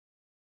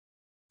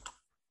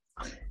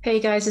Hey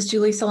guys, it's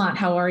Julie Salant.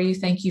 How are you?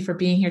 Thank you for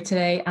being here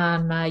today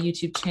on my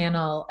YouTube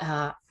channel.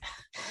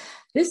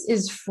 This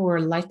is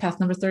for Life Path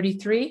number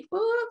 33,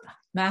 whoop,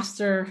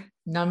 master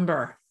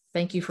number.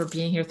 Thank you for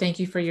being here. Thank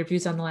you for your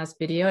views on the last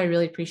video. I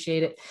really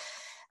appreciate it.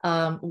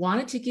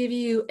 Wanted to give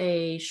you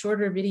a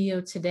shorter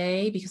video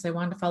today because I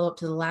wanted to follow up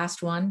to the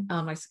last one.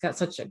 I got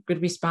such a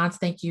good response.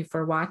 Thank you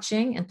for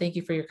watching and thank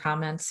you for your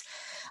comments.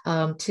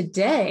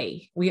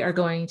 Today, we are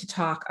going to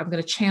talk, I'm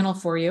going to channel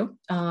for you.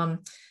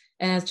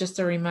 And as just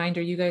a reminder,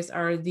 you guys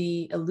are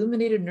the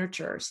illuminated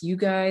nurturers. You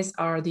guys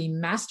are the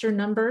master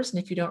numbers.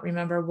 And if you don't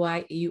remember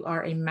why you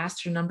are a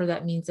master number,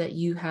 that means that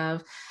you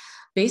have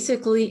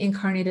basically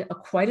incarnated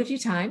quite a few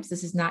times.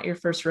 This is not your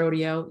first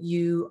rodeo.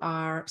 You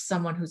are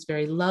someone who's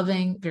very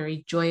loving,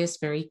 very joyous,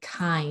 very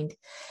kind,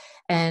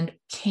 and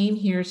came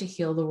here to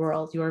heal the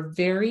world. You are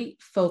very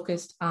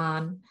focused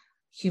on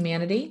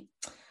humanity.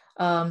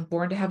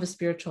 Born to have a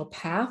spiritual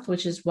path,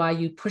 which is why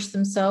you push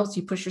yourselves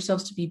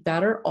to be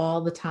better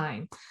all the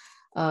time.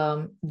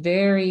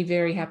 Very,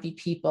 very happy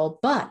people.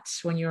 But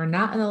when you are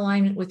not in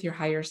alignment with your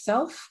higher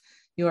self,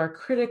 you are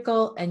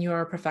critical and you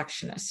are a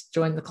perfectionist.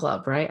 Join the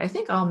club, right? I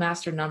think all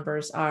master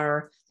numbers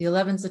are the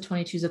 11s, the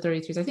 22s, the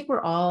 33s. I think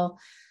we're all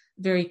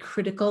very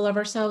critical of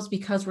ourselves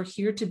because we're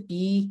here to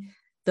be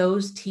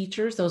those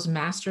teachers, those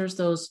masters,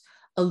 those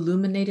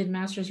illuminated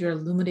masters. You're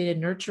illuminated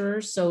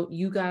nurturers. So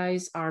you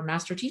guys are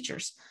master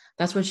teachers.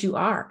 That's what you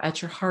are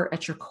at your heart,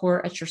 at your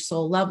core, at your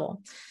soul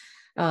level.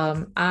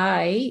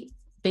 I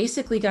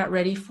basically got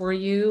ready for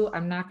you.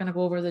 I'm not going to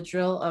go over the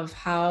drill of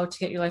how to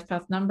get your life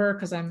path number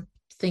because I'm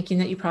thinking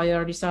that you probably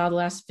already saw the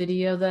last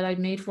video that I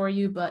made for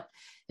you. But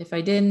if I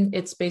didn't,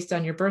 it's based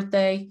on your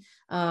birthday.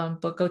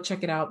 But go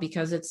check it out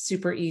because it's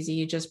super easy.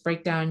 You just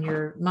break down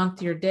your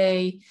month, your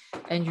day,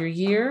 and your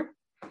year.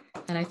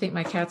 And I think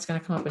my cat's going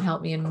to come up and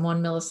help me in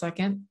 1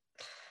 millisecond.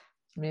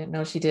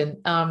 No, she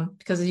didn't.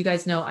 Because as you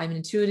guys know, I'm an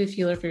intuitive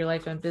healer for your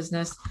life and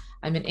business.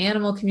 I'm an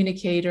animal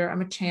communicator.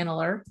 I'm a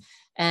channeler.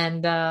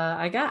 And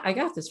I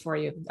got this for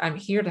you. I'm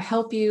here to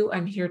help you.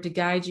 I'm here to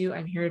guide you.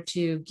 I'm here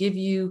to give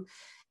you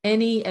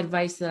any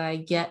advice that I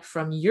get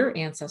from your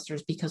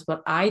ancestors, because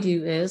what I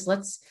do is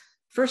let's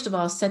first of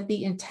all set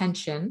the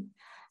intention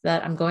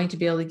that I'm going to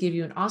be able to give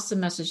you an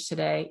awesome message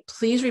today.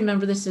 Please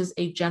remember this is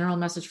a general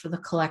message for the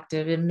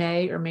collective. It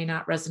may or may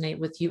not resonate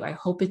with you. I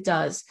hope it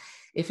does.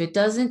 If it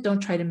doesn't, don't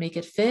try to make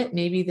it fit.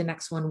 Maybe the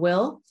next one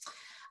will.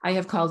 I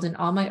have called in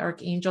all my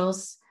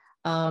archangels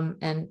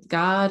and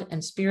God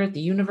and spirit,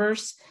 the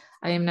universe.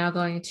 I am now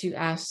going to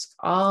ask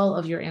all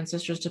of your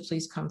ancestors to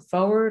please come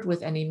forward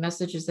with any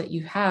messages that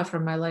you have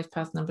from my life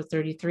path number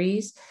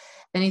 33s.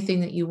 Anything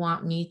that you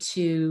want me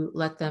to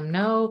let them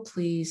know,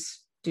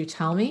 please do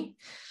tell me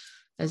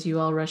as you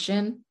all rush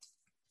in.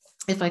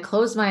 If I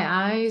close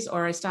my eyes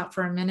or I stop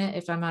for a minute,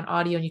 if I'm on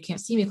audio and you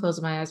can't see me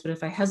close my eyes, but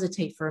if I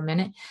hesitate for a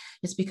minute,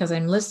 it's because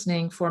I'm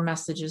listening for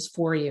messages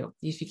for you.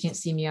 If you can't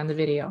see me on the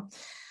video,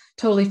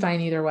 totally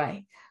fine either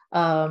way.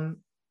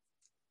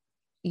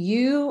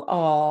 You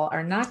all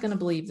are not going to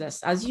believe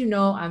this. As you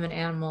know, I'm an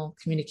animal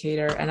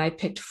communicator and I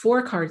picked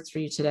 4 cards for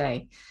you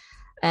today.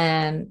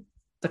 And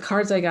the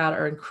cards I got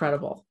are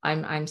incredible.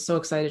 I'm so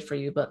excited for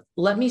you, but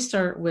let me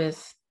start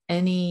with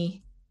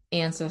any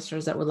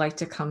ancestors that would like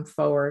to come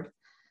forward.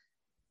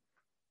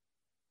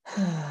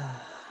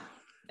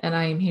 And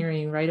I am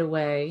hearing right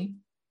away,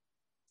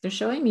 they're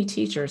showing me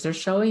teachers. They're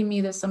showing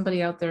me that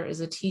somebody out there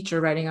is a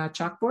teacher writing on a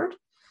chalkboard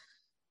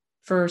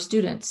for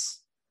students.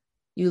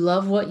 You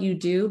love what you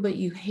do, but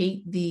you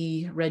hate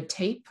the red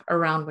tape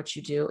around what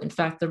you do. In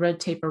fact, the red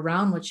tape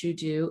around what you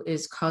do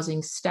is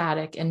causing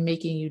static and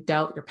making you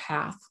doubt your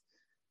path.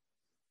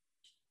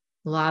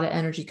 A lot of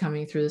energy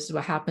coming through. This is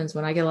what happens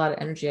when I get a lot of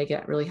energy. I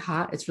get really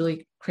hot. It's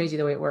really crazy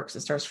the way it works.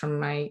 It starts from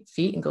my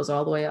feet and goes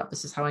all the way up.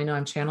 This is how I know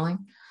I'm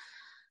channeling.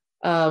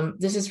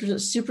 This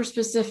is super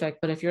specific,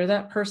 but if you're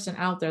that person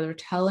out there, they're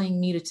telling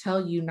me to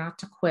tell you not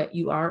to quit.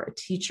 You are a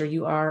teacher.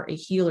 You are a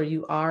healer.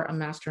 You are a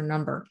master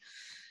number.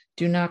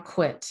 Do not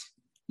quit.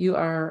 You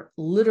are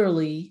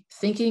literally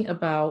thinking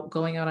about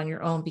going out on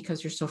your own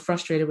because you're so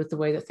frustrated with the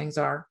way that things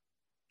are.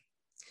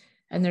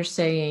 And they're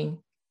saying,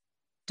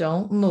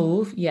 don't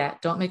move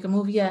yet. Don't make a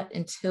move yet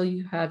until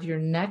you have your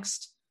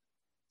next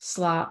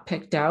slot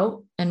picked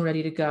out and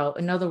ready to go.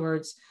 In other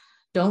words,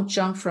 don't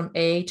jump from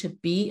A to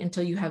B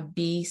until you have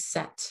B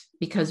set,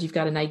 because you've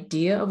got an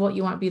idea of what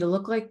you want B to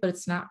look like, but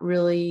it's not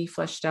really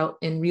fleshed out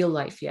in real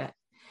life yet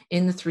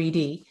in the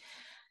 3D.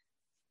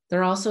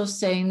 They're also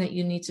saying that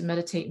you need to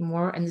meditate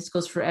more. And this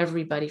goes for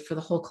everybody, for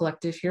the whole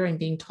collective here. And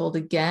being told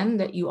again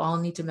that you all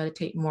need to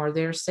meditate more.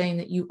 They're saying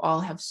that you all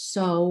have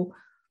so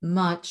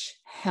much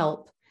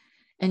help.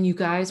 And you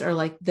guys are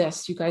like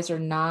this. You guys are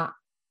not,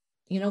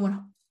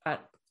 when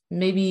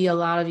maybe a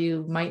lot of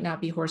you might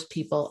not be horse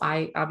people.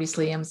 I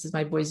obviously am. This is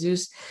my boy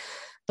Zeus.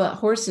 But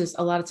horses,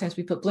 a lot of times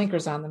we put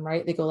blinkers on them,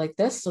 right? They go like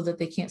this so that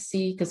they can't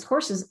see, because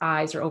horses'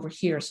 eyes are over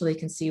here so they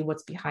can see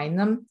what's behind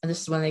them. And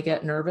this is when they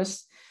get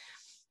nervous.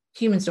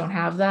 Humans don't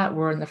have that.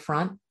 We're in the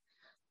front.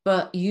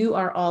 But you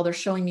are all, they're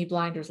showing me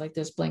blinders like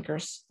this,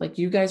 blinkers. Like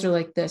you guys are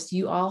like this.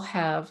 You all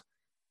have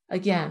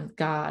Again,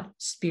 God,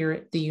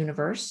 spirit, the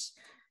universe.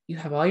 You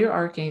have all your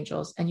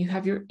archangels and you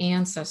have your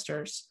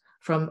ancestors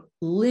from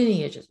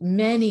lineages,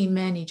 many,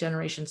 many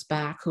generations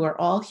back, who are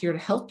all here to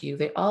help you.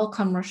 They all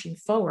come rushing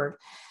forward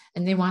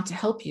and they want to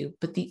help you.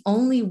 But the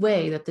only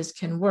way that this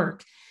can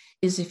work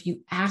is if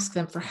you ask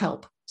them for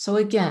help. So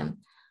again,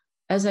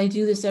 as I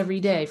do this every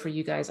day for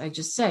you guys, I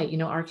just say,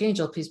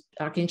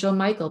 Archangel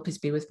Michael, please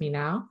be with me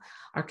now.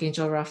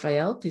 Archangel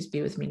Raphael, please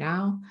be with me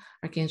now.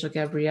 Archangel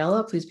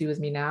Gabriella, please be with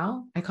me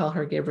now. I call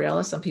her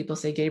Gabriella. Some people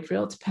say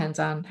Gabriel. It depends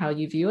on how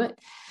you view it.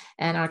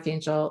 And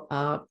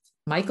Archangel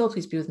Michael,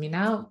 please be with me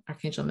now.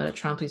 Archangel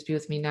Metatron, please be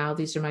with me now.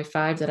 These are my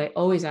 5 that I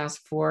always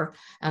ask for,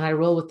 and I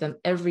roll with them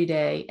every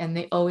day, and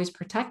they always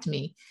protect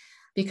me.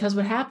 Because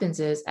what happens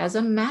is, as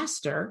a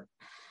master,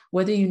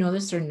 whether you know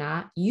this or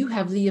not, you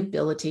have the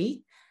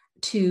ability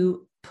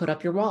to put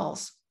up your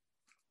walls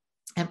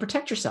and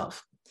protect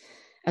yourself.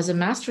 As a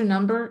master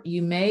number,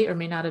 you may or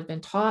may not have been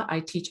taught.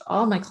 I teach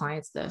all my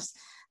clients this.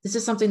 This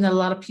is something that a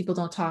lot of people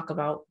don't talk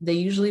about. They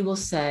usually will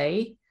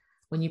say,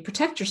 when you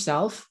protect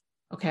yourself,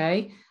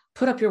 okay,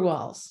 put up your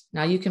walls.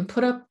 Now you can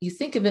you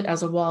think of it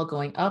as a wall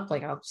going up,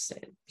 like I'll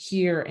say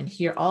here and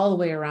here, all the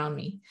way around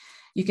me.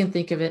 You can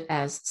think of it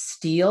as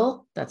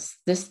steel that's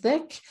this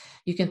thick.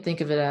 You can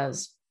think of it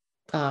as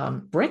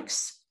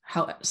bricks,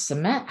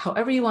 cement,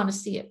 however you want to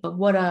see it. But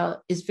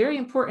what is very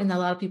important that a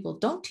lot of people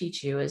don't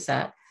teach you is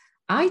that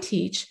I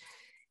teach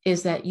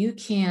is that you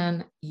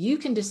can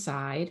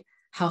decide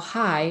how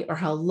high or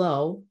how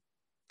low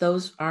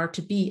those are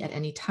to be at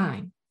any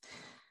time.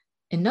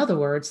 In other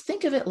words,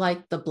 think of it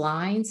like the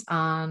blinds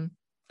on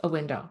a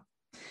window.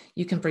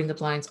 You can bring the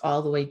blinds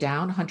all the way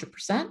down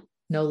 100%,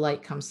 no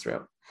light comes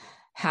through.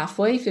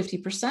 Halfway,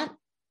 50%,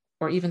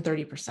 or even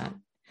 30%.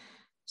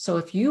 So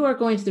if you are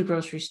going to the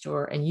grocery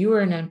store and you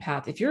are an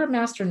empath, if you're a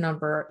master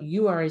number,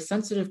 you are a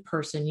sensitive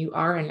person, you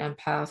are an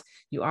empath,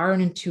 you are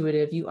an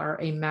intuitive, you are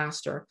a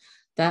master.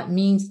 That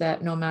means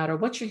that no matter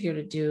what you're here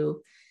to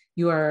do,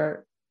 you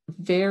are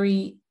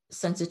very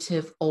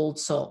sensitive old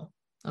soul,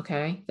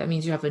 okay? That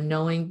means you have a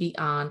knowing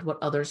beyond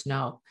what others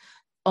know,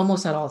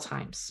 almost at all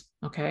times,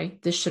 okay?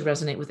 This should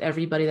resonate with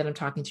everybody that I'm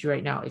talking to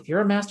right now. If you're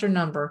a master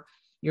number,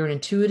 you're an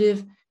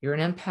intuitive, you're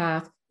an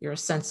empath, you're a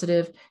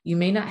sensitive. You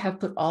may not have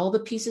put all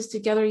the pieces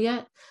together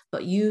yet,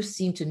 but you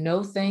seem to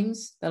know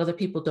things that other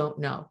people don't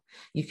know.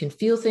 You can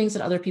feel things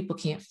that other people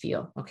can't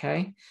feel,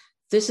 okay?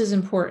 This is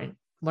important,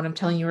 what I'm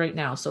telling you right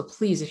now. So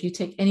please, if you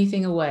take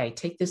anything away,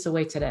 take this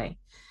away today.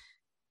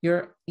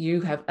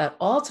 You have at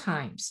all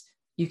times,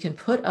 you can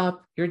put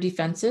up your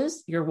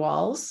defenses, your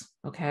walls,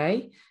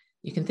 okay?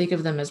 You can think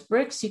of them as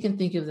bricks. You can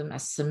think of them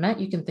as cement.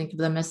 You can think of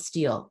them as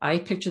steel. I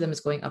picture them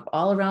as going up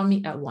all around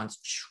me at once,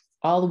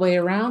 all the way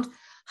around,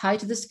 high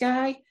to the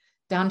sky,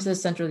 down to the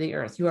center of the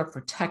earth. You are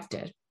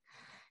protected.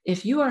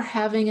 If you are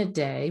having a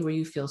day where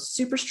you feel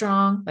super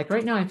strong, like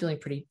right now, I'm feeling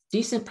pretty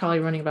decent, probably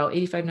running about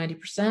 85,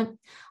 90%.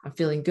 I'm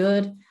feeling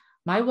good.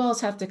 My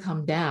walls have to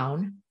come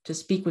down to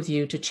speak with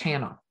you, to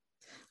channel.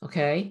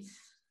 Okay.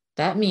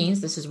 That means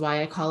this is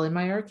why I call in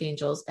my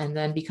archangels. And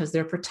then because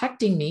they're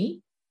protecting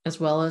me, as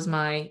well as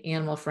my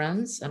animal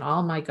friends and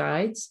all my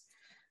guides,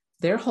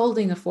 they're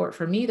holding the fort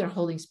for me. They're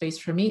holding space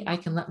for me. I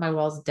can let my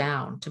walls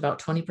down to about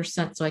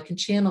 20% so I can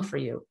channel for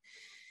you.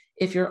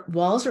 If your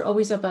walls are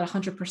always up at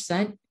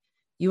 100%,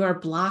 you are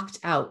blocked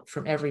out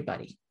from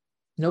everybody.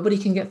 Nobody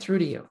can get through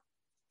to you,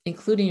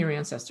 including your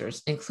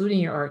ancestors, including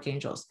your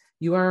archangels.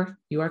 You are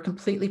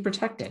completely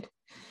protected.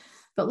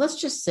 But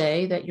let's just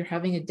say that you're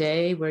having a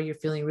day where you're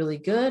feeling really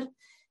good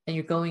and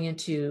you're going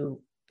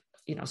into,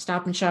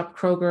 Stop and Shop,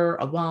 Kroger,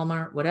 a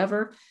Walmart,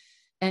 whatever,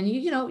 and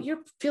you're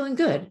feeling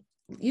good.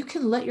 You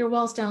can let your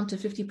walls down to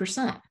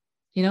 50%,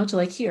 to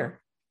like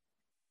here,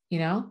 you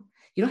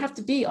don't have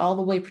to be all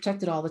the way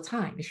protected all the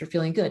time if you're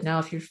feeling good. Now,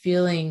 if you're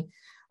feeling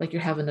like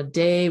you're having a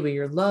day where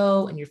you're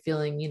low and you're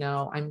feeling,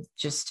 I'm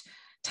just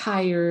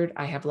tired,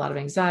 I have a lot of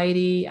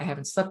anxiety, I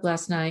haven't slept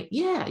last night.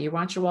 Yeah, you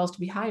want your walls to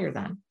be higher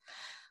then.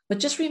 But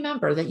just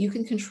remember that you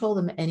can control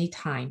them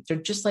anytime. They're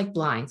just like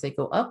blinds. They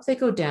go up, they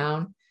go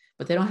down,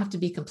 but they don't have to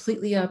be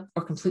completely up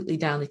or completely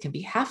down. They can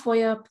be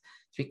halfway up,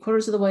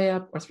 3/4 of the way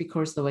up, or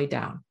 3/4 of the way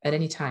down at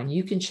any time.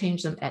 You can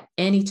change them at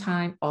any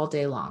time all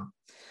day long.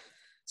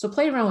 So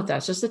play around with that.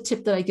 It's just a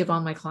tip that I give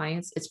all my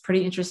clients. It's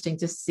pretty interesting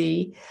to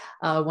see.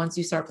 Once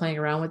you start playing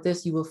around with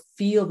this, you will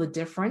feel the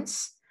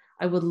difference.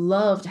 I would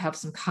love to have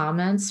some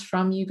comments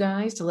from you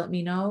guys to let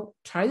me know.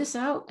 Try this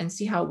out and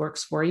see how it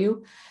works for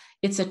you.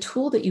 It's a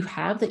tool that you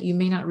have that you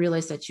may not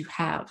realize that you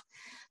have.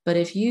 But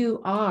if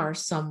you are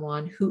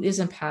someone who is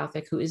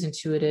empathic, who is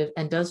intuitive,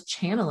 and does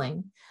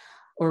channeling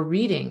or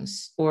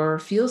readings or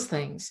feels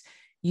things,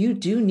 you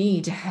do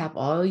need to have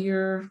all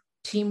your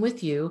team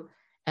with you,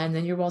 and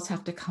then your walls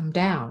have to come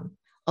down.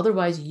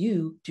 Otherwise,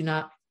 you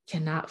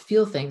cannot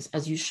feel things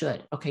as you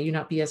should. Okay, you're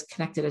not be as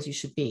connected as you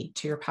should be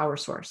to your power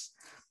source.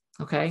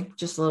 Okay,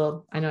 just a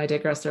little, I know I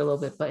digressed there a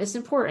little bit, but it's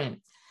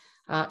important.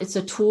 It's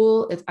a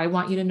tool. I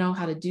want you to know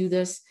how to do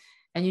this,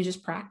 and you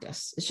just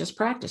practice. It's just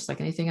practice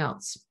like anything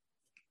else.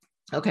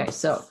 Okay,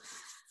 so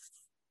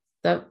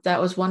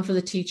that was one for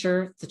the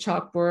teacher, the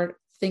chalkboard.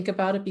 think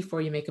about it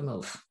before you make a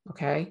move.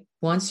 Okay.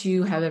 Once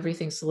you have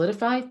everything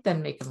solidified,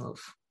 then make a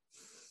move.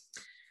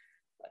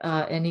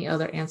 Any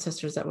other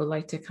ancestors that would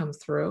like to come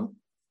through?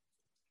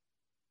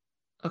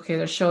 Okay,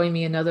 they're showing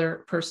me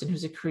another person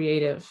who's a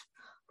creative,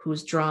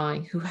 who's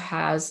drawing, who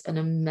has an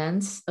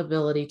immense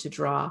ability to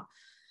draw.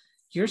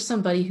 You're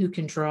somebody who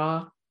can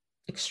draw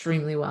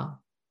extremely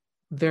well,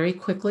 very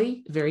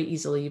quickly, very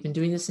easily. You've been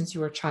doing this since you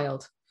were a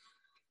child.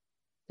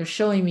 They're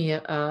showing me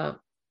a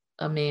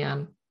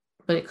man,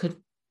 but it could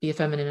be a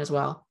feminine as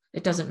well.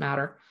 It doesn't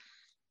matter.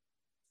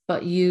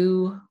 But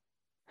you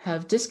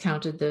have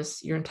discounted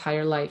this your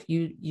entire life.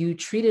 You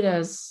treat it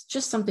as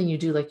just something you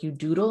do, like you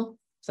doodle.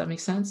 Does that make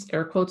sense?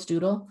 Air quotes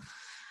doodle.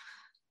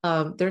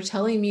 They're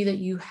telling me that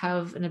you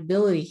have an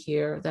ability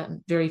here that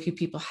very few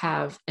people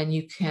have, and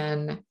you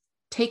can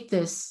take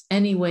this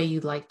any way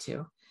you'd like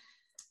to.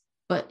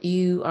 But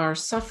you are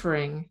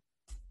suffering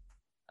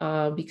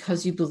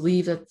because you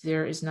believe that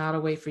there is not a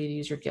way for you to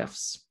use your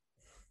gifts.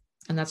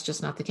 And that's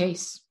just not the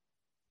case.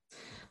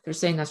 They're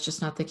saying that's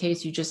just not the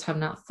case. You just have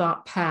not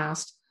thought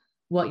past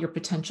what your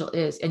potential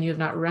is, and you have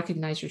not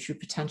recognized your true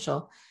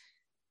potential.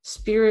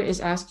 Spirit is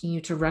asking you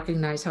to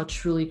recognize how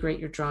truly great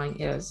your drawing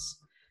is.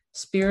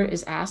 Spirit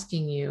is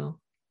asking you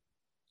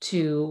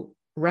to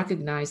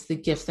recognize the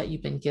gift that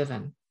you've been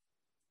given,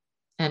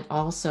 and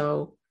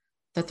also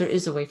that there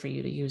is a way for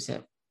you to use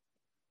it,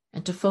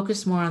 and to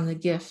focus more on the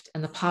gift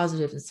and the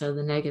positive instead of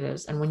the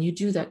negatives. And when you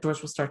do that,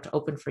 doors will start to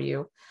open for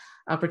you.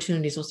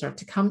 Opportunities will start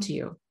to come to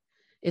you.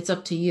 It's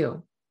up to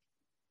you.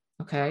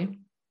 Okay.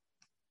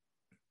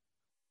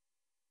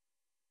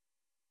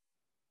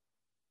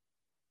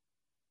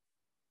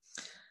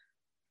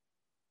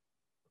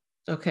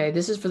 Okay,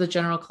 this is for the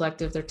general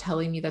collective. They're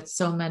telling me that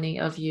so many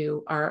of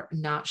you are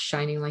not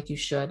shining like you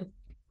should.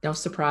 No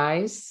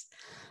surprise.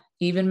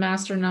 Even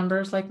master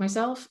numbers like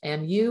myself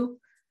and you,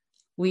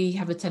 we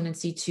have a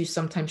tendency to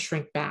sometimes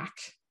shrink back,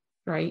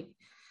 right?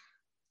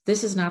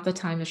 This is not the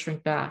time to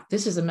shrink back.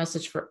 This is a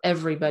message for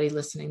everybody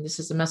listening. This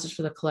is a message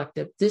for the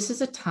collective. This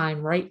is a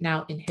time right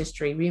now in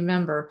history.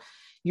 Remember,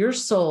 your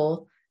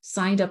soul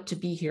signed up to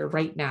be here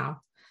right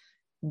now.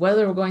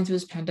 Whether we're going through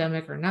this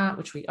pandemic or not,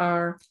 which we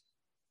are,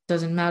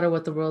 doesn't matter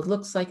what the world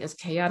looks like, as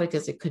chaotic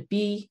as it could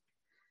be.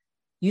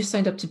 You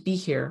signed up to be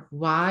here.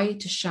 Why?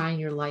 To shine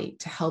your light,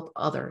 to help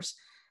others.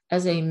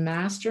 As a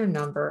master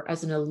number,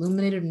 as an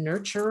illuminated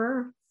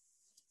nurturer,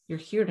 you're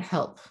here to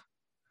help.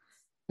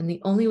 And the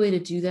only way to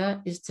do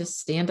that is to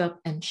stand up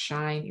and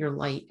shine your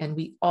light. And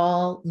we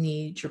all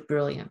need your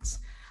brilliance.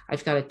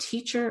 I've got a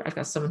teacher. I've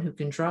got someone who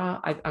can draw.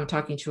 I'm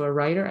talking to a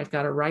writer. I've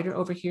got a writer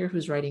over here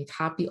who's writing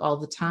copy all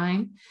the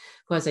time,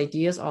 who has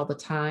ideas all the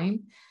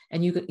time.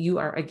 And you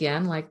are,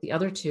 again, like the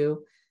other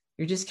two,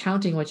 you're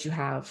discounting what you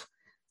have.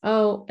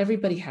 Oh,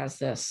 everybody has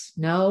this.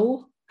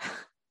 No,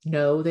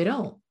 no, they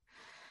don't.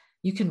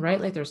 You can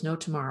write like there's no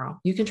tomorrow.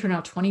 You can turn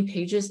out 20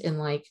 pages in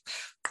like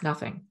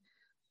nothing.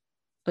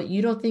 But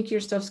you don't think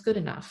your stuff's good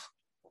enough.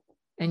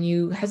 And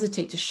you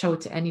hesitate to show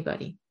it to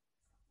anybody.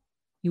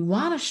 You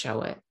want to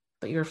show it,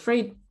 but you're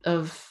afraid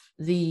of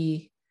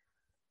the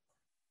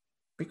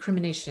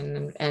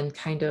recrimination and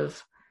kind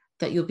of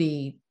that you'll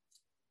be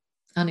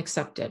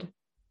unaccepted.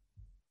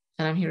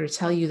 And I'm here to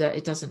tell you that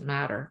it doesn't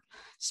matter.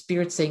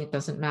 Spirit's saying it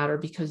doesn't matter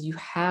because you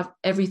have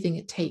everything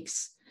it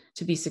takes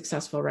to be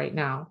successful right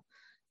now.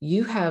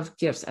 You have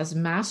gifts. As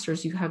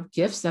masters, you have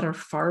gifts that are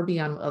far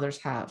beyond what others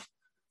have.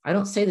 I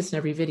don't say this in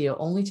every video,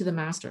 only to the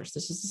masters.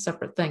 This is a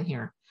separate thing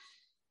here.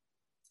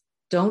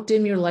 Don't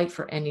dim your light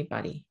for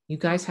anybody. You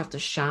guys have to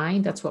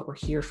shine. That's what we're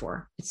here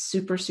for. It's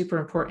super, super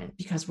important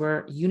because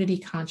we're unity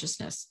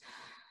consciousness.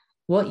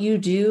 What you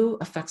do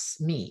affects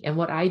me, and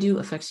what I do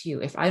affects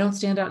you. If I don't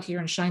stand out here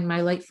and shine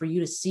my light for you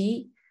to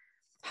see,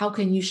 how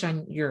can you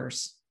shine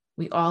yours?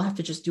 We all have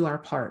to just do our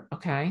part,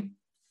 okay?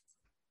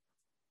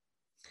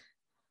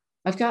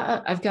 I've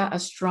got a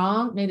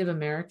strong Native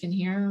American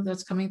here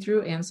that's coming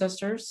through,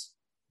 ancestors.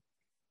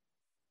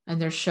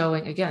 And they're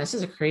showing, again, this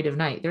is a creative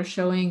night. They're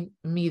showing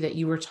me that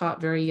you were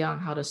taught very young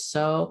how to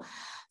sew.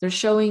 They're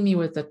showing me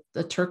with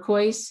the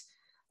turquoise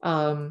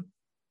on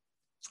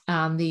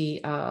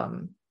the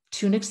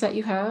tunics that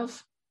you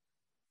have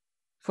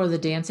for the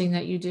dancing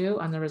that you do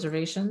on the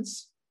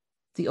reservations.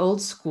 The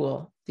old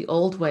school, the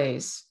old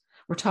ways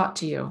were taught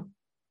to you.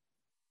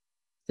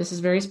 This is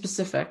very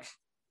specific.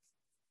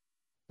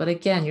 But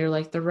again, you're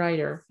like the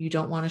writer. You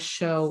don't want to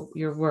show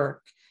your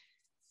work.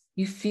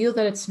 You feel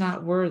that it's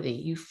not worthy.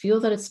 You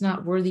feel that it's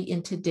not worthy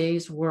in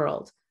today's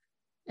world.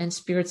 And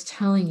Spirit's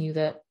telling you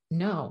that,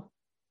 no,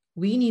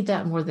 we need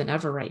that more than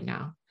ever right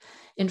now.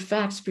 In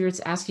fact, Spirit's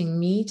asking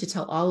me to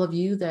tell all of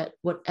you that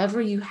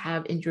whatever you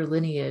have in your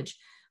lineage,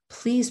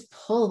 please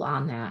pull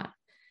on that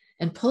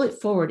and pull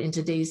it forward in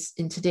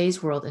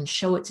today's world and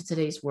show it to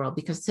today's world,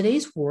 because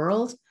today's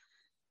world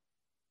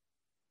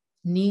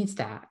needs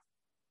that.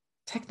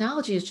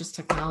 Technology is just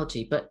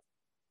technology, but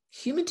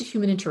human to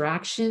human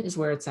interaction is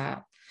where it's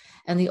at.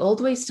 And the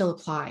old ways still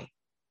apply.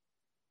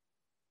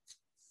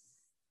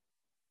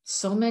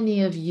 So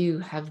many of you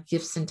have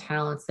gifts and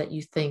talents that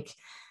you think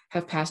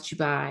have passed you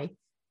by.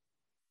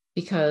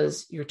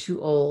 because you're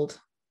too old,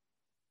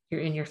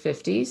 you're in your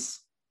 50s,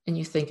 and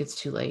you think it's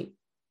too late.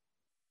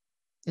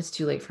 It's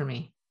too late for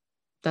me.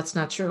 That's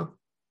not true.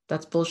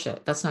 That's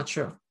bullshit. That's not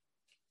true.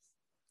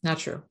 Not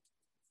true.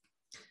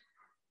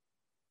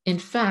 In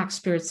fact,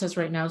 Spirit says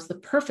right now is the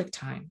perfect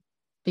time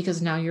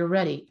because now you're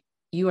ready.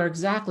 You are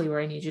exactly where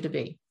I need you to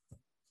be.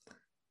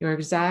 Your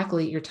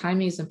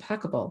timing is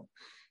impeccable.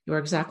 You are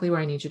exactly where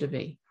I need you to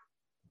be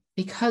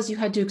because you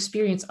had to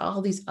experience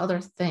all these other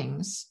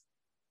things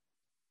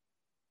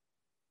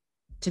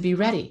to be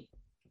ready,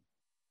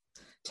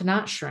 to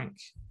not shrink.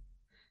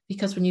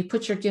 Because when you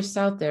put your gifts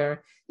out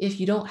there, if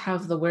you don't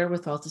have the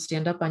wherewithal to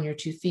stand up on your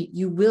 2 feet,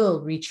 you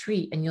will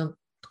retreat and you'll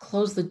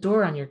close the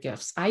door on your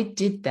gifts. I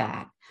did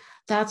that.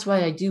 That's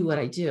why I do what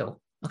I do.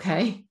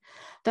 Okay.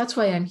 That's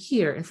why I'm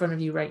here in front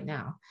of you right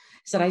now.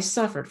 Is that I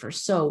suffered for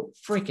so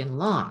freaking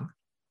long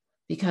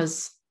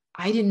because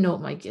I didn't know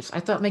my gifts. I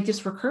thought my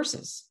gifts were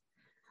curses.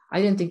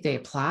 I didn't think they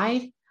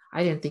applied.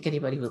 I didn't think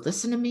anybody would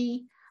listen to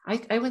me.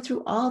 I went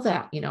through all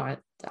that.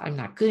 I'm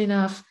not good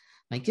enough.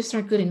 My gifts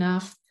aren't good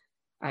enough.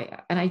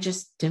 I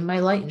just dim my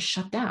light and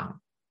shut down.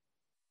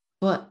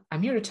 But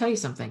I'm here to tell you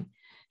something.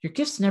 Your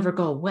gifts never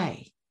go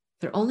away.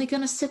 They're only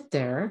going to sit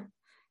there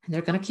and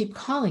they're going to keep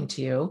calling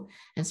to you,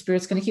 and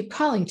Spirit's going to keep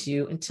calling to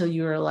you until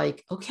you're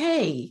like,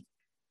 okay,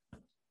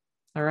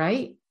 all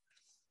right.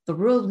 The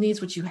world needs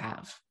what you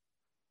have.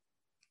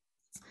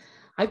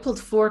 I pulled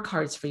 4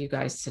 cards for you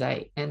guys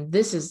today, and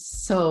this is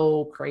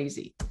so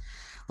crazy.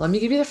 Let me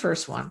give you the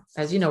first one.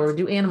 As you know, we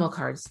do animal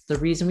cards. The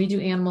reason we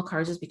do animal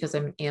cards is because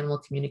I'm an animal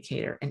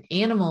communicator, and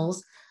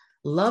animals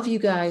love you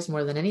guys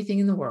more than anything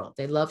in the world.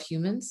 They love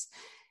humans,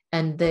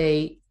 and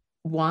they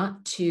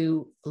want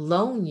to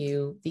loan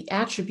you the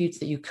attributes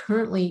that you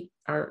currently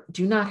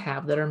do not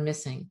have, that are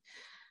missing,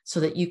 so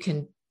that you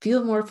can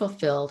feel more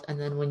fulfilled. And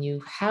then when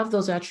you have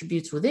those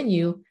attributes within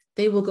you,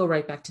 they will go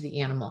right back to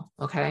the animal.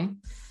 Okay.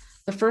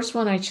 The first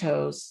one I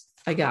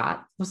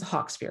got was the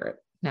hawk spirit.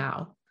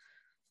 Now,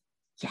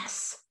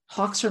 yes,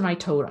 hawks are my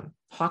totem.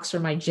 Hawks are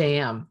my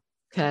jam.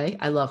 Okay.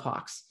 I love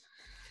hawks.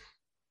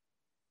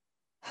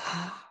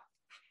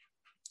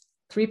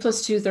 3 +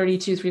 2,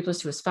 32. 3 +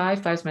 2 is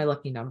 5. 5 is my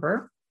lucky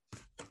number.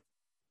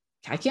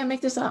 I can't make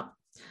this up.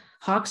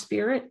 Hawk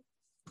spirit,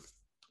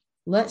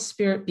 let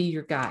spirit be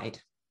your guide.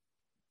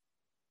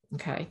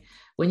 Okay.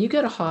 When you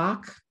get a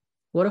hawk,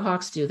 what do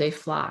hawks do? They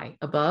fly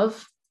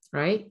above,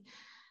 right?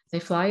 They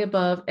fly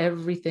above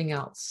everything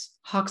else.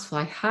 Hawks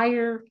fly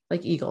higher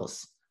like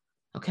eagles.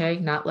 Okay.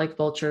 Not like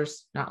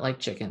vultures, not like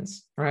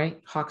chickens,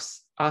 right?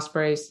 Hawks,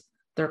 ospreys,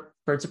 they're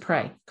birds of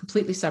prey,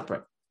 completely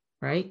separate,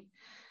 right?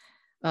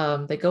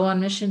 They go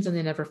on missions and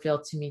they never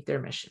fail to meet their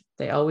mission.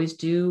 They always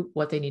do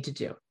what they need to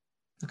do.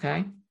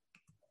 Okay.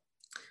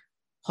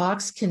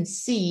 Hawks can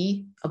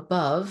see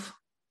above,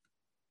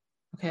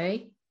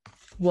 okay,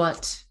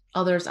 what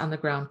others on the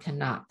ground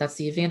cannot. That's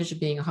the advantage of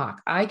being a hawk.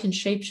 I can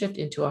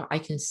shapeshift I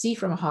can see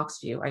from a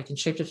hawk's view. I can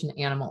shapeshift into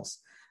animals.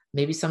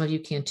 Maybe some of you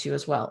can too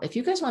as well. If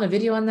you guys want a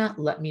video on that,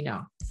 let me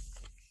know.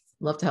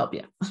 Love to help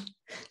you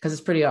because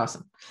it's pretty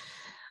awesome.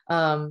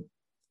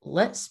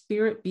 Let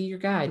spirit be your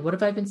guide. What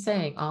have I been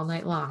saying all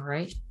night long,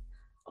 right?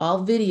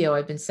 All video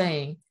I've been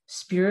saying,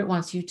 spirit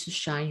wants you to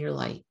shine your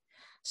light.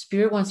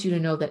 Spirit wants you to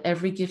know that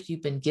every gift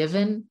you've been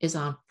given is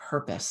on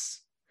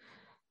purpose.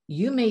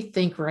 You may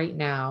think right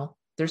now,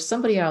 there's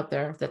somebody out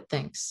there that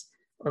thinks,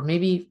 or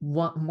maybe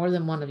more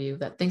than one of you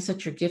that thinks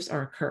that your gifts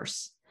are a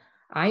curse.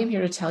 I am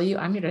here to tell you,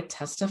 I'm here to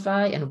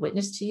testify and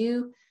witness to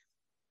you.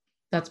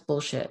 That's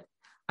bullshit.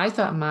 I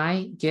thought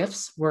my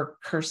gifts were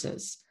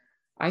curses.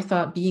 I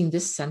thought being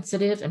this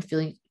sensitive and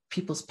feeling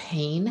people's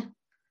pain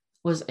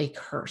was a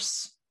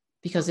curse,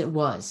 because I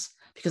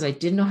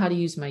didn't know how to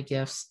use my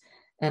gifts,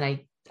 and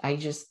I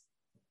just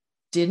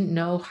didn't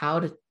know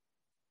how to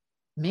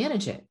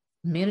manage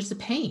the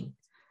pain,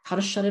 how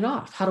to shut it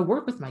off, how to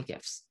work with my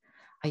gifts.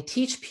 I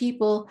teach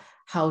people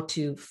how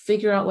to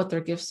figure out what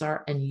their gifts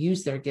are and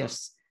use their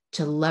gifts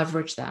to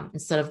leverage them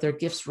instead of their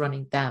gifts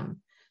running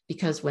them.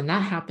 Because when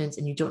that happens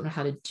and you don't know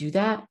how to do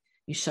that,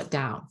 you shut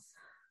down.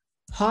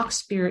 Hawk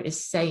spirit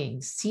is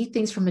saying, see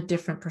things from a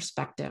different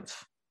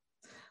perspective.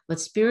 Let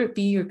spirit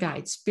be your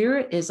guide.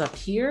 Spirit is up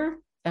here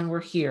and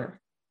we're here,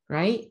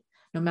 right?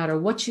 No matter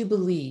what you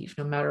believe,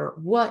 no matter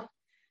what,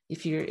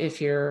 if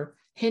you're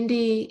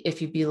Hindi,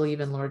 if you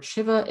believe in Lord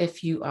Shiva,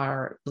 if you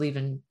believe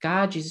in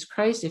God, Jesus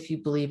Christ, if you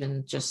believe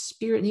in just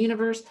spirit in the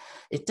universe,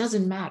 it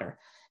doesn't matter.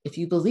 If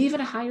you believe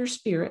in a higher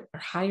spirit or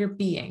higher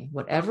being,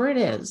 whatever it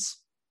is,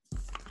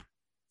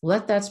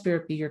 let that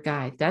spirit be your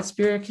guide. That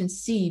spirit can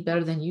see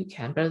better than you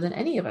can, better than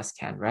any of us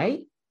can,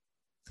 right?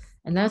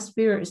 And that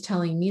spirit is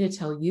telling me to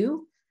tell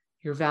you,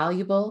 you're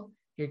valuable.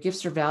 Your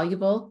gifts are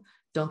valuable.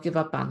 Don't give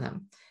up on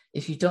them.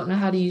 If you don't know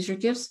how to use your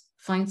gifts,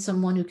 find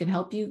someone who can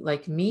help you,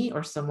 like me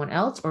or someone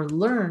else, or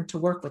learn to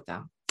work with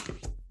them.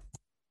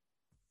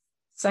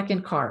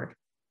 Second card.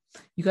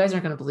 You guys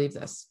aren't going to believe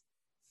this.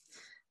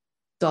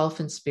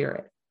 Dolphin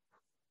spirit.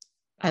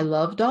 I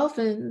love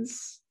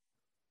dolphins.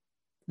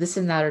 This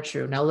and that are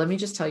true. Now, let me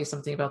just tell you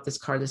something about this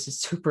card. This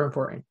is super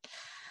important.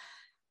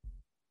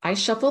 I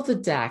shuffled the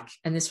deck,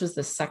 and this was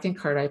the second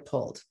card I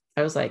pulled.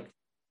 I was like,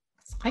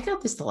 I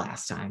got this the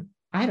last time.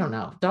 I don't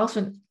know.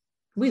 Dolphin,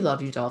 we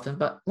love you, Dolphin,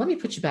 but let me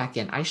put you back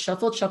in. I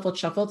shuffled, shuffled,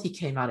 shuffled. He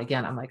came out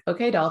again. I'm like,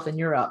 okay, Dolphin,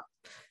 you're up.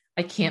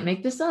 I can't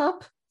make this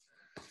up.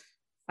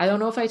 I don't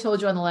know if I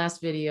told you on the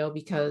last video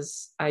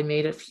because I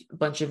made a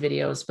bunch of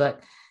videos,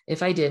 but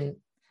if I didn't,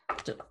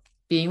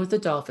 being with the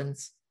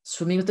dolphins,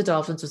 swimming with the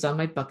dolphins was on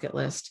my bucket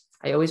list.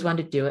 I always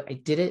wanted to do it. I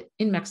did it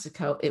in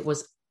Mexico. It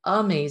was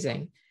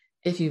amazing.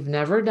 If you've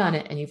never done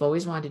it and you've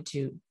always wanted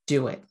to,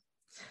 do it.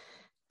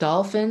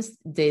 Dolphins,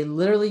 they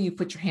literally, you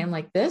put your hand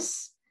like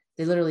this,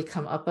 they literally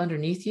come up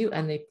underneath you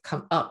and they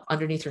come up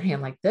underneath your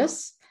hand like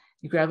this.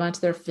 You grab onto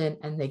their fin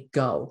and they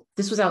go.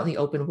 This was out in the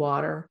open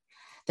water.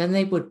 Then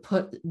they would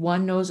put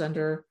one nose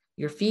under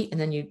your feet and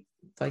then you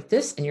like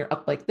this and you're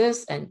up like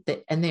this. And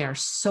they are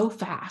so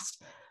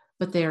fast,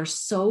 but they are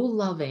so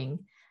loving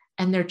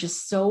and they're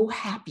just so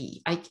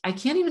happy. I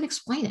can't even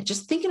explain it.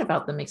 Just thinking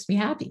about them makes me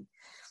happy.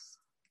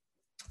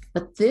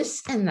 But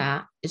this and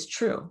that is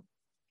true.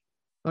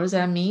 What does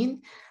that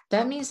mean?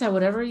 That means that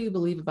whatever you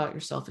believe about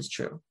yourself is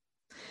true.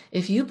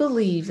 If you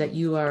believe that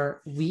you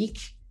are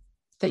weak,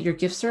 that your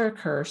gifts are a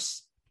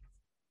curse,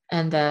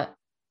 and that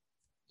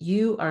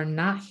you are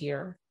not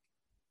here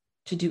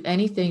to do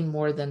anything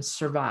more than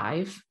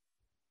survive,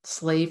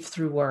 slave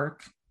through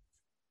work,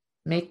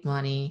 make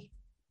money,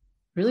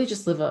 really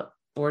just live an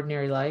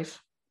ordinary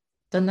life,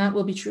 then that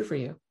will be true for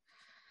you.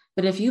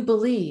 But if you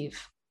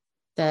believe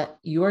that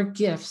your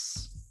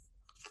gifts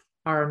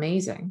are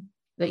amazing,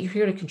 that you're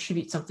here to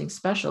contribute something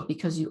special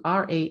because you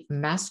are a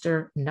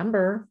master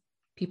number,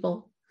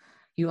 people,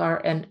 you are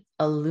an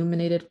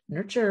illuminated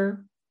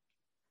nurturer,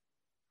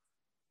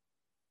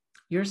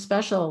 you're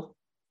special.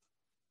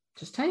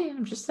 Just saying,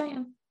 I'm just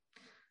saying.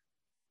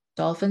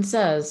 Dolphin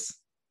says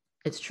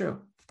it's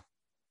true.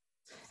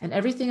 And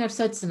everything I've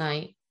said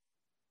tonight,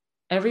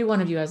 every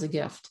one of you has a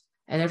gift,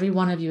 and every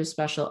one of you is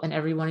special, and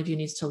every one of you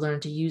needs to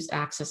learn to use,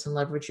 access, and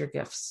leverage your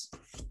gifts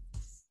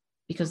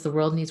because the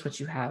world needs what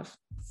you have.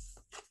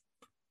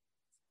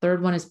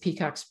 Third one is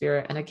peacock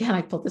spirit. And again,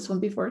 I pulled this one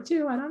before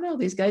too. I don't know.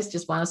 These guys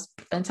just want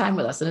to spend time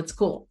with us and it's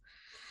cool.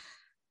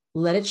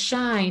 Let it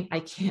shine. I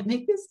can't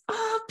make this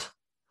up.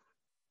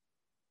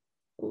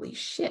 Holy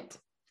shit.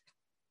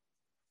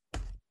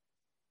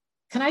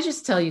 Can I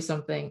just tell you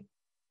something?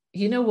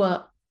 You know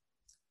what?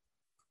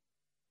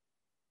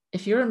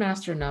 If you're a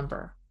master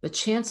number, the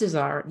chances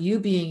are you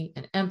being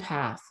an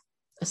empath,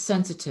 a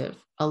sensitive,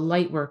 a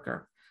light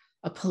worker,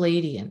 a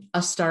Palladian, a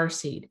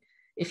starseed,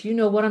 if you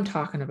know what I'm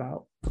talking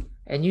about,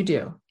 and you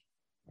do,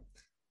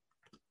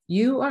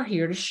 you are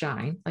here to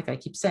shine, like I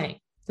keep saying.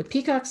 The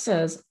peacock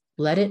says,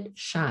 let it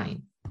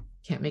shine.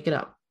 Can't make it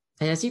up.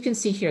 And as you can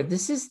see here,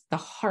 this is the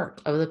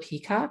heart of the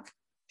peacock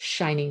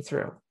shining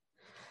through.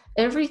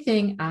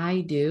 Everything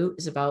I do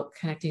is about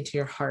connecting to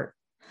your heart.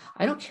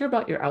 I don't care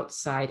about your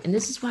outside. And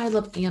this is why I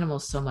love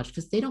animals so much,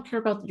 because they don't care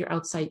about your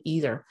outside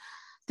either.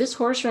 This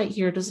horse right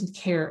here doesn't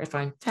care if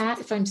I'm fat,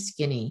 if I'm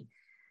skinny,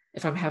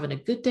 if I'm having a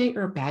good day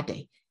or a bad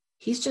day.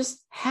 He's just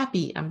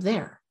happy I'm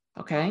there.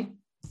 Okay.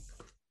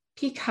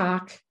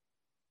 Peacock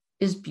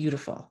is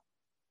beautiful,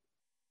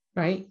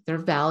 right? They're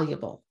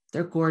valuable.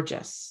 They're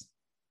gorgeous.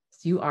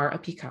 You are a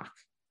peacock.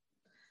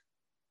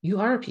 You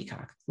are a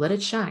peacock. Let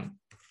it shine.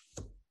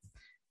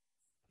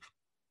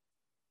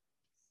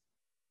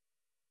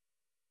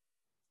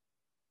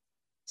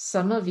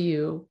 Some of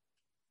you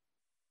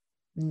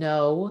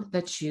know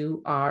that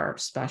you are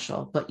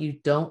special, but you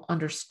don't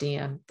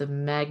understand the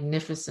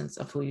magnificence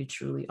of who you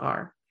truly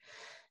are.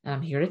 And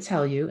I'm here to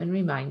tell you and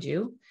remind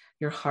you,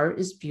 your heart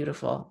is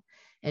beautiful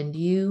and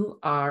you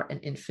are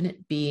an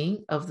infinite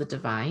being of the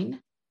divine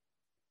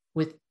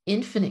with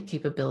infinite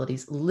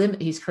capabilities.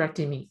 He's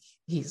correcting me.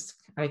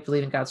 I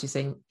believe in God, so he's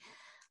saying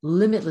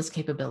limitless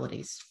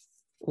capabilities,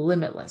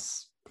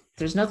 limitless.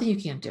 There's nothing you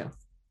can't do.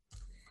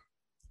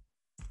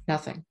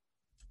 Nothing.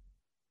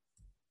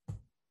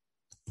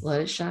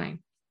 Let it shine.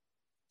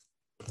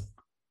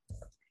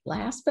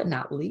 Last but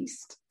not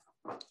least,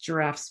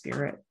 giraffe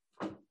spirit.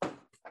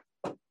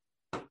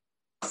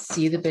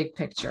 See the big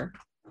picture.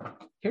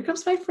 Here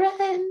comes my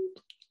friend.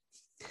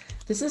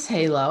 This is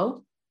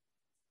Halo.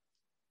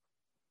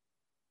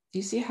 Do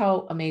you see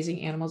how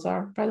amazing animals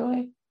are, by the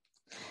way?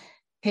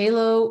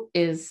 Halo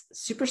is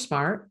super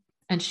smart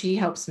and she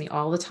helps me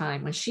all the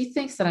time. When she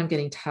thinks that I'm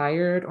getting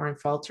tired or I'm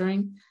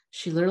faltering,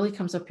 she literally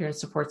comes up here and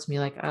supports me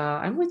like,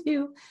 I'm with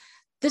you.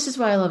 This is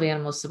why I love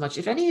animals so much.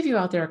 If any of you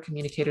out there are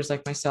communicators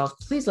like myself,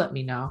 please let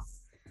me know.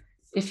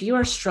 If you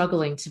are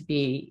struggling to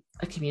be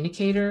a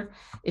communicator,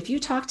 if you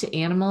talk to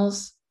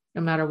animals,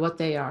 no matter what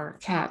they are,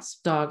 cats,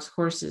 dogs,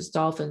 horses,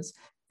 dolphins,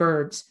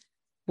 birds,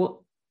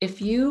 well,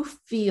 if you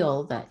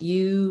feel that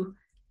you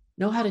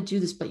know how to do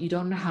this, but you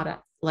don't know how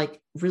to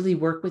like really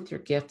work with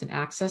your gift and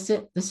access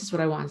it, this is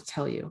what I want to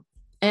tell you.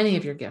 Any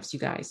of your gifts, you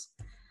guys.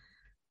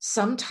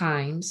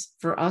 Sometimes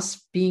for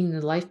us being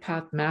the life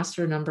path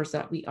master numbers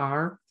that we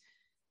are,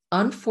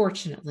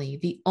 unfortunately,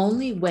 the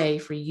only way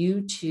for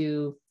you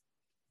to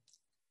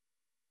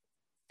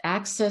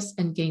access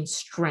and gain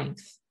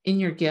strength in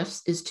your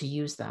gifts is to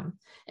use them,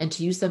 and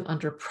to use them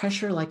under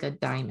pressure like a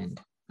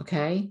diamond.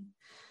 Okay.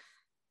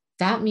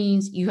 That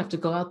means you have to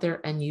go out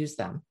there and use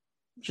them,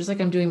 just like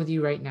I'm doing with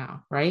you right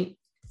now. Right.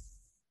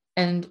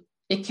 And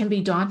it can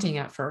be daunting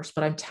at first,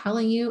 but I'm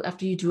telling you,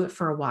 after you do it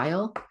for a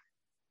while,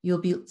 you'll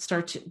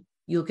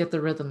get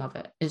the rhythm of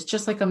it. It's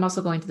just like a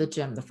muscle going to the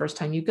gym. The first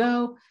time you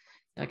go,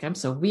 like, I'm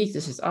so weak.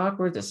 This is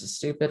awkward. This is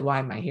stupid. Why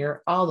am I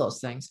here? All those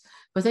things.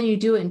 But then you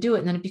do it, and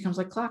then it becomes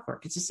like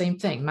clockwork. It's the same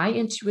thing. My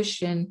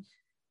intuition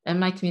and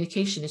my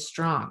communication is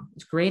strong.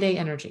 It's grade A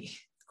energy,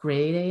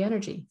 grade A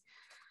energy.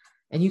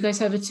 And you guys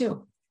have it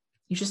too.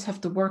 You just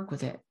have to work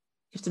with it.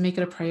 You have to make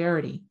it a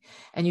priority.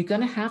 And you're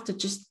going to have to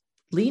just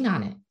lean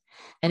on it.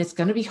 And it's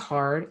going to be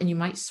hard, and you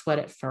might sweat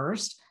at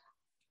first.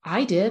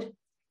 I did.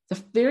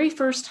 The very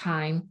first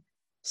time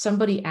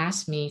somebody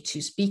asked me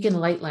to speak in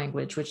light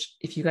language, which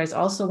if you guys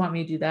also want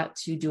me to do that,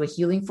 to do a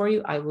healing for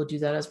you, I will do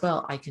that as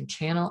well. I can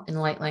channel in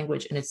light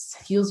language, and it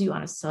heals you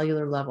on a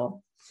cellular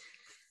level.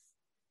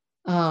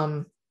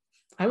 I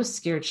was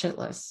scared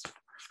shitless.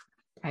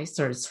 I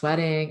started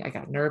sweating. I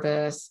got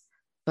nervous,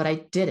 but I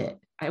did it.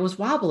 I was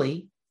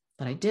wobbly,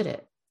 but I did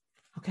it.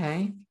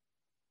 Okay.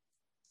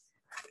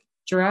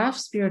 Giraffe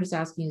Spirit is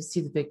asking you to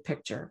see the big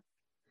picture.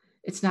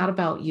 It's not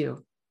about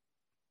you.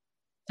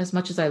 As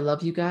much as I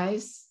love you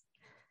guys,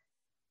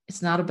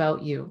 it's not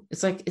about you.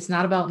 It's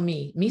not about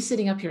me. Me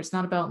sitting up here, it's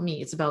not about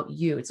me. It's about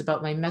you. It's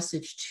about my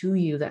message to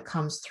you that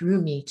comes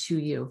through me to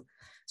you.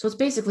 So it's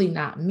basically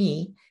not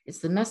me. It's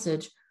the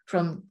message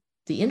from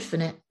the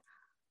infinite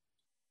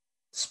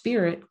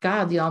spirit,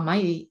 God, the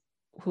Almighty,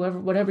 whoever,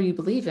 whatever you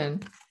believe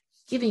in,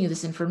 giving you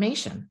this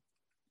information.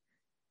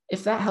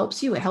 If that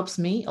helps you, it helps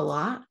me a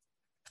lot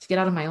to get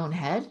out of my own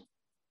head.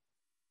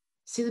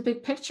 See the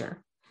big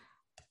picture.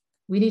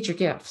 We need your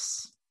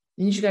gifts.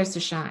 We need you guys to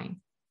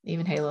shine.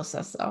 Even Halo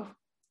says so.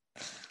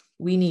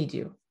 We need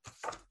you.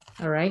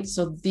 All right.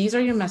 So these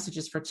are your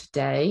messages for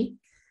today.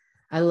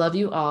 I love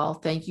you all.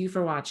 Thank you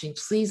for watching.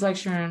 Please like,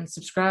 share, and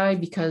subscribe,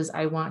 because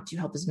I want to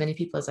help as many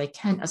people as I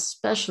can,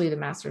 especially the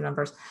master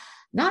numbers.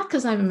 Not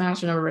because I'm a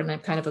master number and I'm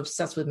kind of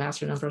obsessed with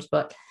master numbers,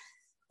 but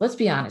let's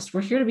be honest.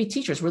 We're here to be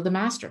teachers. We're the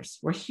masters.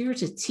 We're here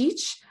to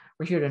teach.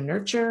 We're here to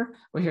nurture.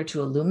 We're here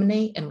to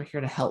illuminate, and we're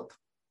here to help.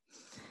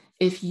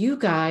 If you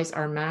guys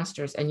are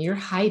masters and you're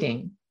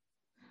hiding,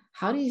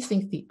 how do you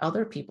think the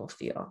other people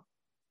feel?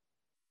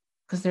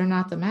 Because they're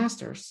not the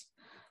masters.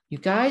 You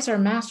guys are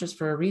masters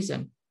for a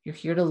reason. You're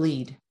here to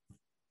lead.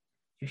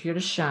 You're here to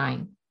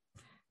shine.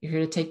 You're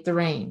here to take the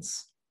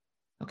reins.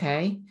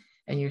 Okay?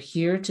 And you're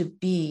here to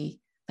be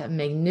that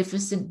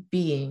magnificent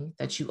being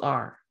that you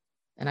are.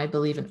 And I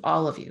believe in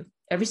all of you.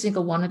 Every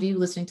single one of you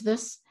listening to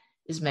this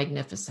is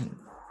magnificent.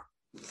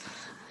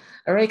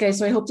 All right, guys.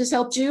 So I hope this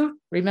helped you.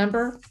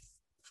 Remember,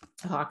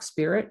 Hawk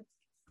Spirit,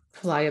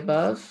 fly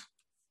above.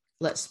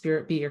 Let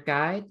Spirit be your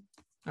guide.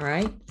 All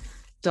right.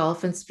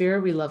 Dolphin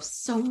Spirit, we love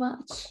so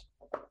much.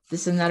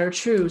 This and that are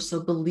true.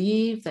 So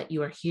believe that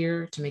you are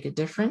here to make a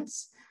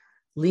difference.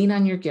 Lean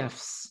on your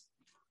gifts.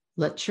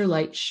 Let your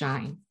light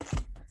shine.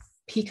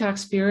 Peacock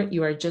Spirit,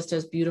 you are just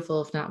as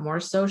beautiful, if not more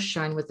so.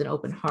 Shine with an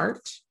open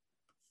heart.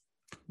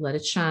 Let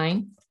it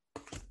shine.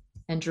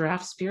 And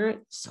Giraffe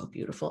Spirit, so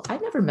beautiful.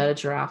 I've never met a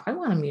giraffe. I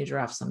want to meet a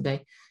giraffe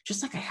someday,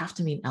 just like I have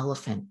to meet an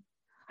elephant.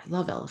 I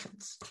love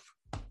elephants.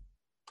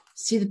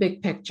 See the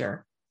big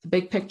picture. The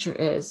big picture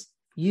is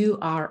you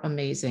are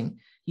amazing.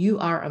 You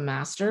are a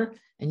master,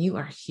 and you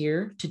are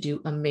here to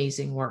do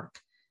amazing work.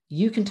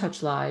 You can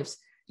touch lives.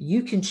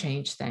 You can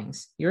change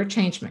things. You're a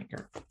change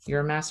maker.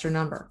 You're a master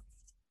number.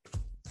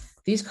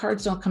 These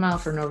cards don't come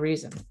out for no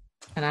reason.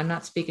 And I'm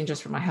not speaking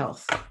just for my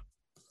health.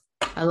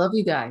 I love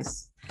you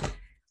guys.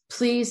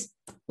 Please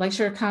like,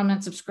 share,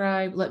 comment,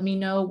 subscribe. Let me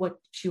know what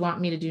you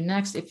want me to do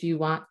next. If you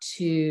want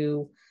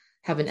to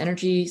have an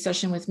energy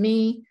session with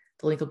me,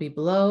 the link will be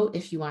below.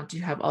 If you want to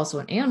have also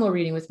an animal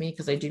reading with me,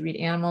 because I do read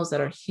animals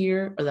that are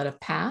here or that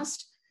have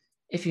passed.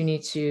 If you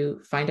need to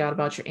find out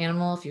about your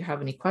animal, if you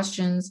have any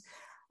questions,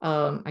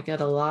 I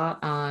get a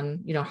lot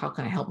on, how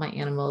can I help my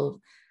animal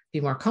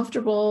be more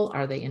comfortable?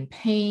 Are they in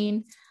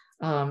pain?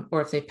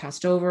 Or if they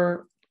passed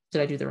over,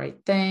 did I do the right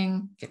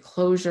thing? Get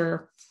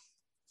closure.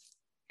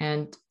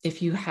 And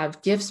if you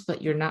have gifts,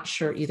 but you're not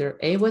sure either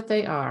A, what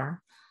they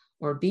are,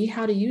 or B,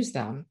 how to use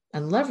them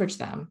and leverage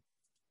them,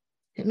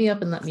 hit me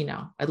up and let me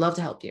know. I'd love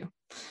to help you.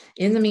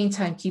 In the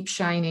meantime, keep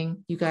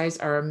shining. You guys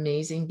are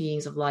amazing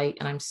beings of light,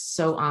 and I'm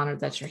so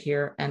honored that you're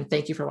here. And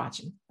thank you for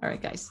watching. All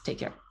right, guys, take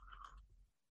care.